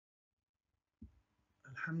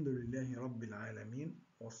الحمد لله رب العالمين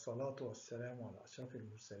والصلاة والسلام على أشرف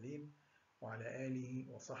المرسلين وعلى آله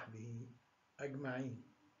وصحبه أجمعين.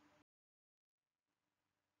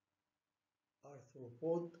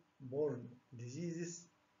 Arthropode Borne Diseases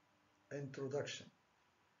Introduction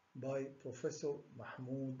by Professor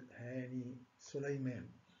Mahmoud Hani Sulaiman.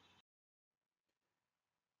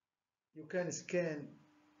 You can scan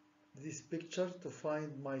this picture to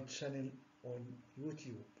find my channel on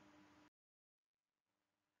YouTube.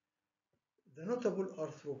 The notable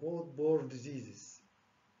arthropode-borne diseases.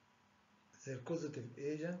 Their causative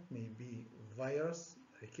agent may be virus,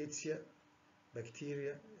 rickettsia,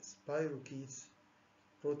 bacteria, spirochetes,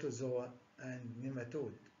 protozoa, and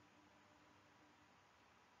nematode.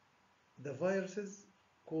 The viruses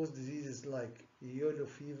cause diseases like yellow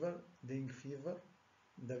fever, dengue fever.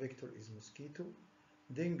 The vector is mosquito.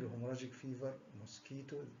 Dengue hemorrhagic fever,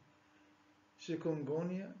 mosquito.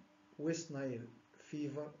 Chikungunya, West Nile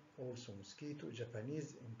fever, also mosquito.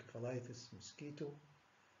 Japanese encephalitis, mosquito.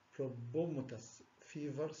 Phlebotomus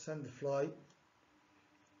fever, sandfly.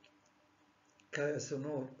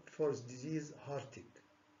 Cassonor forest disease, heartache.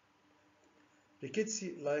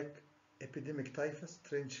 Rickettsia like epidemic typhus,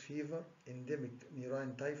 trench fever, endemic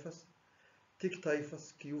murine typhus, tick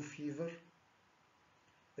typhus, Q fever.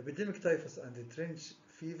 Epidemic typhus and trench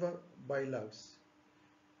fever by louse.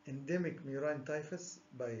 Endemic murine typhus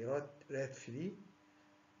by rat flea.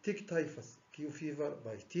 Tick typhus, Q fever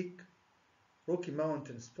by tick. Rocky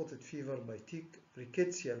Mountain spotted fever by tick.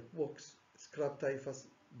 Rickettsial pox, scrub typhus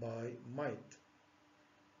by mite.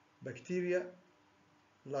 Bacteria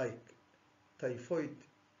like typhoid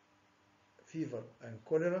fever and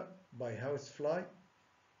cholera by housefly.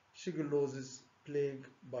 Shigellosis plague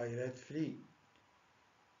by rat flea.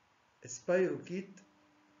 Spirochete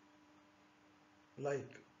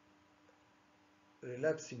like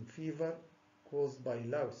relapsing fever caused by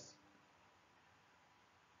louse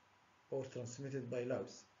or transmitted by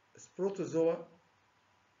louse. Protozoa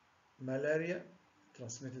malaria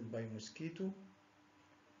transmitted by mosquito.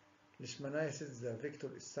 Leishmaniasis, the vector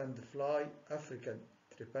is sandfly. African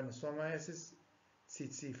trypanosomiasis,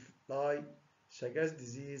 tsetse fly. Chagas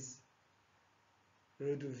disease,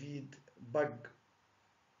 rhodovid bug.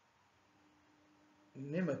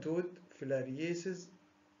 Nematode, filariasis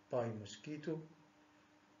by mosquito.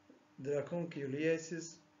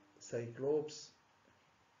 Dracunculiasis, cyclops.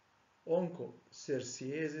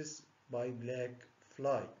 Onchocerciasis by black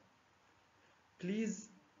fly. Please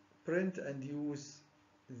print and use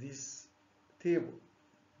this table.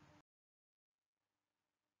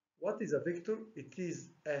 What is a vector? It is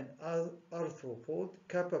an arthropode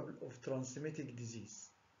capable of transmitting disease.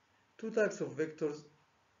 Two types of vectors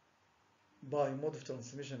by mode of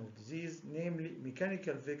transmission of disease, namely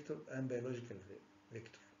mechanical vector and biological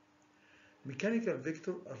vector. Mechanical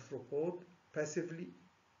vector arthropode passively,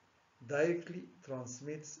 directly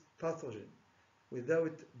transmits pathogen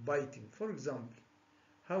without biting. For example,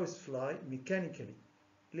 housefly mechanically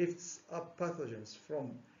lifts up pathogens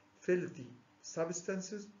from filthy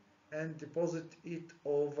substances and deposit it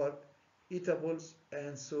over eatables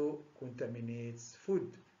and so contaminates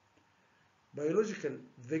food. Biological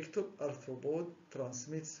vector arthropode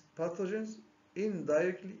transmits pathogens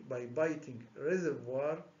indirectly by biting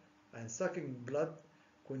reservoir and sucking blood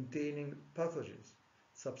containing pathogens.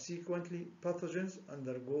 Subsequently, pathogens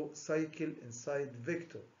undergo cycle inside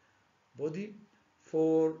vector body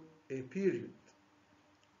for a period.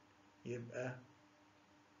 يبقى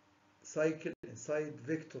cycle inside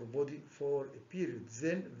vector body for a period.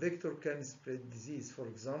 Then vector can spread disease, for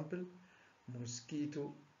example,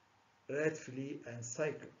 mosquito, rat flea, and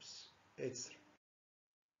cyclops, etc.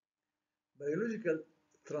 Biological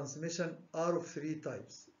transmission are of three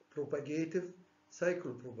types: propagative,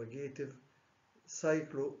 cyclopropagative,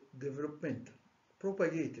 cyclodevelopmental.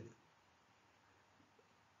 Propagative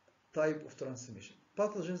type of transmission.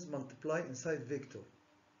 Pathogens multiply inside vector.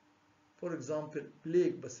 For example,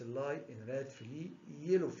 plague bacilli in rat flea,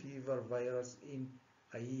 yellow fever virus in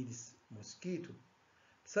Aedes mosquito.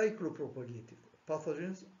 Cyclopropagative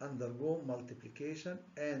pathogens undergo multiplication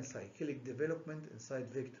and cyclic development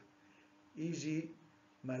inside vector, e.g.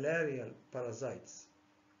 malarial parasites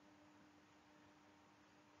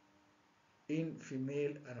in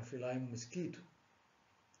female Anopheline mosquito.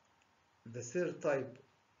 The third type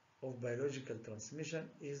of biological transmission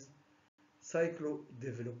is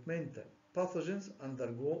cyclodevelopmental. Pathogens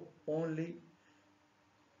undergo only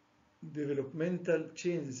developmental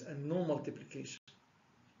changes and no multiplication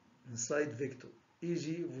inside vector,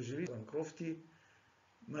 e.g. Vujeri bancrofti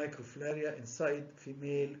microflaria inside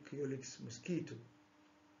female Culex mosquito,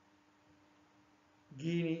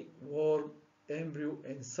 Guinea worm embryo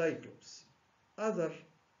in cyclops. Other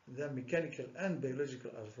than mechanical and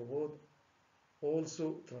biological arthropods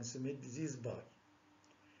also transmit disease by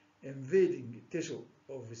invading tissue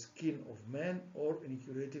of skin of man or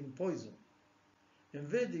inoculating poison.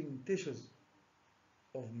 Invading tissues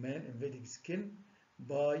of man, invading skin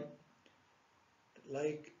by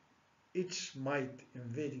like itch mite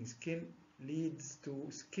invading skin leads to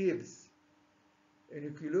scabs.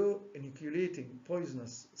 Inoculating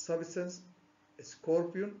poisonous substance, a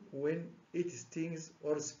scorpion when it stings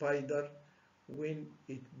or spider when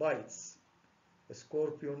it bites. A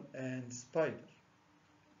scorpion and spider.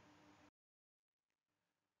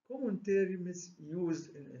 Common terms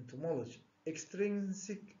used in entomology.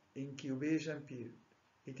 Extrinsic incubation period.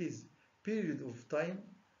 It is period of time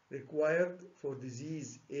required for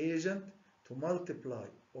disease agent to multiply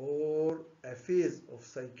or a phase of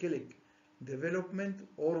cyclic development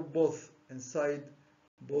or both inside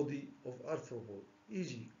body of arthropod,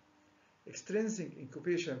 e.g. extrinsic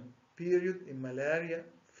incubation period in malaria,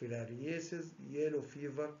 filariasis, yellow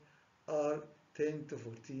fever are 10 to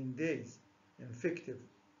 14 days. Infective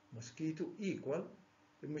mosquito equal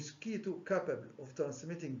a mosquito capable of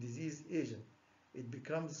transmitting disease agent. It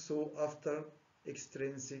becomes so after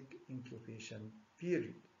extrinsic incubation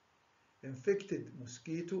period. Infected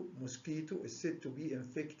mosquito is said to be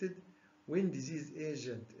infected when disease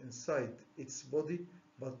agent inside its body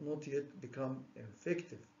but not yet become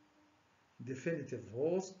infective. Definitive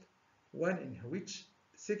host, one in which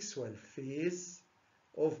sexual phase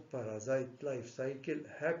of parasite life cycle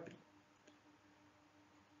happen.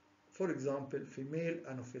 For example, female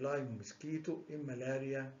Anopheles mosquito in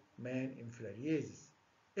malaria, man in filariasis.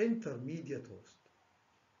 Intermediate host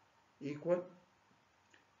equal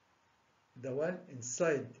the one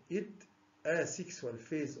inside it. Asexual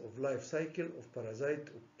phase of life cycle of parasite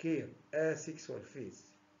occur. Asexual phase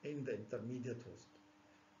in the intermediate host,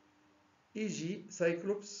 e.g.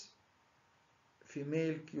 cyclops,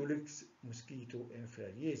 female Culex mosquito in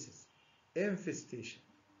filariasis. Infestation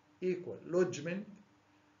equal lodgement,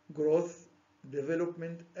 growth,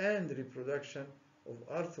 development and reproduction of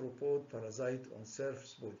arthropod parasite on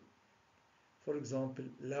surface body. For example,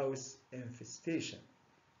 louse infestation.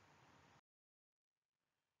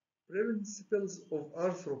 Principles of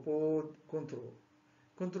arthropod control.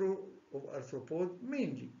 Control of arthropod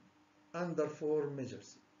mainly under 4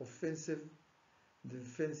 measures: offensive,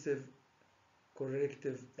 defensive,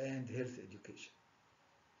 corrective and health education.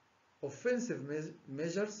 Offensive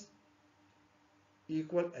measures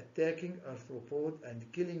equal attacking arthropod and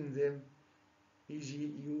killing them,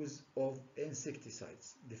 e.g. use of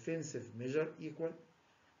insecticides. Defensive measure equal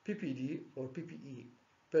PPD or PPE,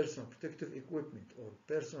 personal protective equipment or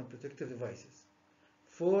personal protective devices,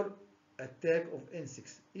 for attack of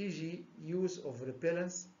insects, e.g. use of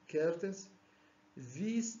repellents, curtains.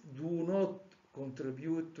 These do not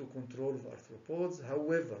contribute to control of arthropods,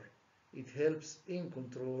 however, it helps in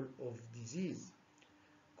control of disease.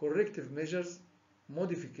 Corrective measures,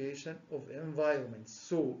 modification of environment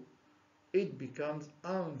so it becomes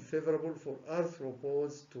unfavorable for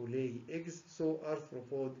arthropods to lay eggs, so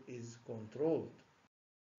arthropod is controlled.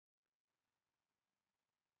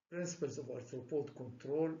 Principles of arthropod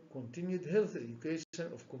control. Continued health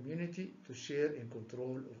education of community to share in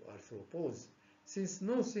control of arthropods. Since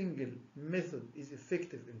no single method is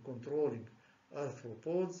effective in controlling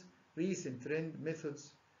arthropods, recent trend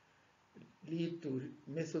methods lead to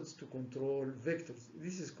methods to control vectors.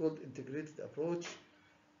 This is called integrated approach,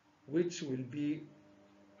 which will be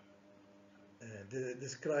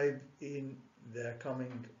described in the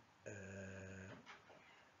coming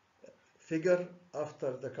figure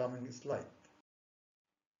after the coming slide.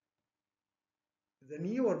 The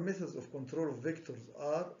newer methods of control of vectors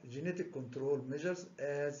are genetic control measures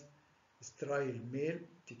as sterile male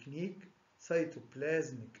technique,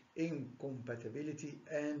 cytoplasmic incompatibility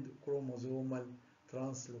and chromosomal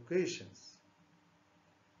translocations,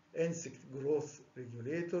 insect growth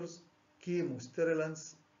regulators,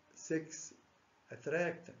 chemosterilants, sex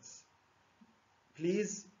attractants.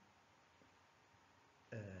 Please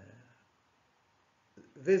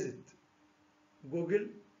visit Google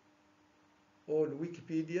or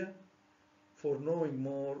Wikipedia for knowing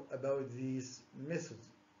more about these methods,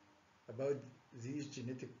 about these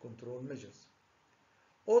genetic control measures.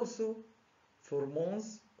 Also,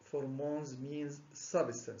 pheromones. Pheromones means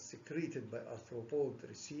substance secreted by arthropod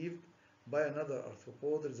received by another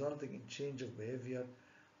arthropod, resulting in change of behavior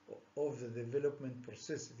of the development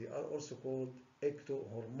process. They are also called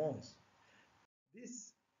ectohormones.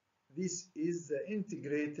 This is the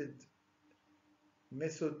integrated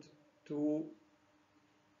method to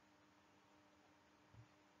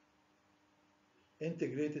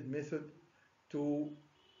integrated method to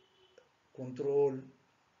control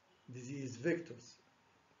disease vectors.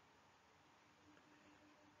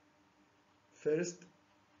 First,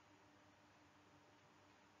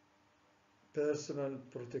 personal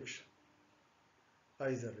protection,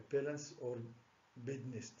 either repellents or bed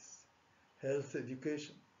nests. Health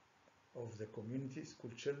education of the community,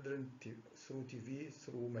 school children, through TV,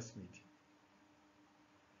 through mass media.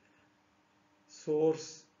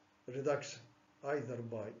 Source reduction, either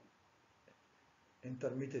by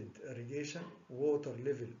intermittent irrigation, water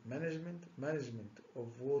level management, management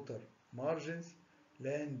of water margins,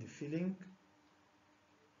 land filling,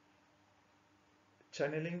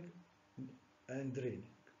 channeling, and draining.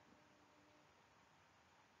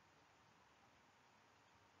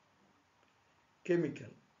 Chemical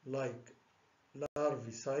like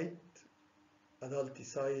larvicide,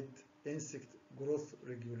 adulticide, insect growth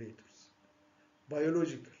regulators.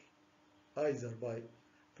 Biological, either by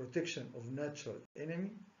protection of natural enemy,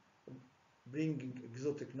 bringing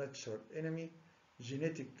exotic natural enemy,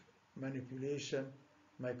 genetic manipulation,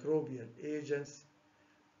 microbial agents,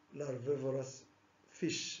 larvivorous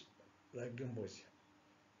fish like Gambosia.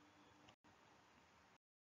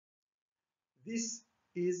 This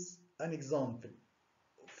is an example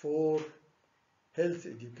for health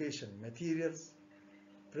education materials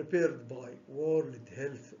prepared by World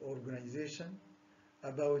Health Organization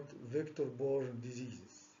about vector-borne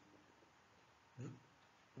diseases.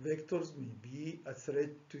 Vectors may be a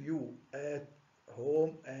threat to you at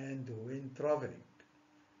home and when traveling.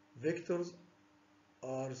 Vectors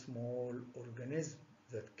are small organisms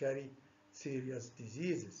that carry serious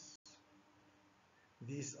diseases.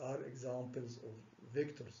 These are examples of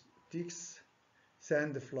vectors: ticks,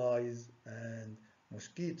 sandflies, and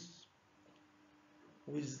mosquitoes.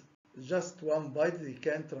 With just one bite, they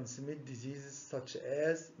can transmit diseases such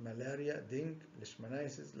as malaria, dengue,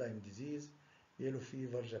 leishmaniasis, Lyme disease, yellow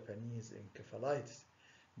fever, Japanese encephalitis.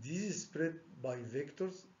 Diseases spread by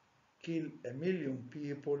vectors kill 1 million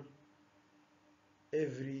people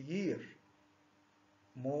every year.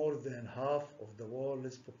 More than half of the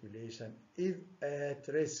world's population is at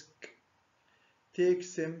risk. Take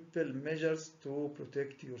simple measures to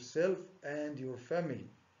protect yourself and your family.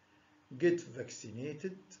 Get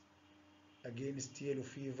vaccinated against yellow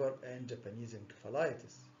fever and Japanese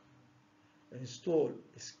encephalitis. Install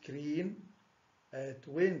a screen at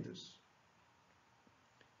windows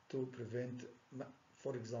to prevent,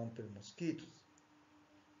 for example, mosquitoes.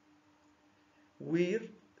 Wear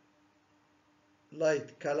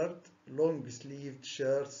light-colored, long-sleeved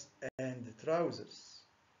shirts and trousers.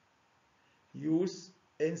 Use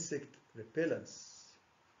insect repellents.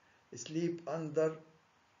 Sleep under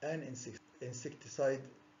an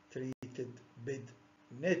insecticide-treated bed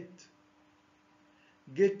net.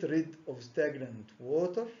 Get rid of stagnant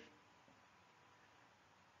water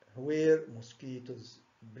where mosquitoes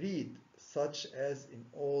breed, such as in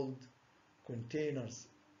old containers,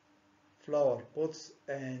 flower pots,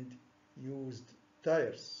 and used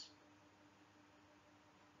tires.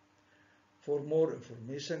 For more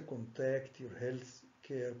information, contact your health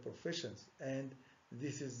care professionals, and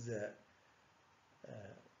this is the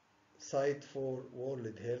site for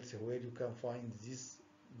World Health where you can find this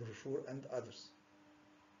brochure and others.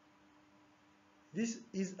 This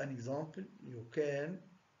is an example. You can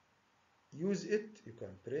use it, you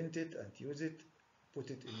can print it and use it, put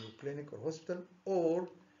it in your clinic or hospital, or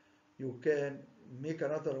you can make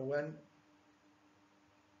another one.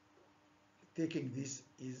 Taking this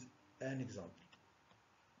is an example.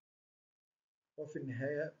 وفي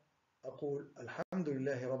النهاية أقول الحمد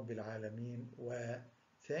لله رب العالمين و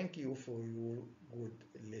thank you for your good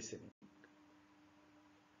listening.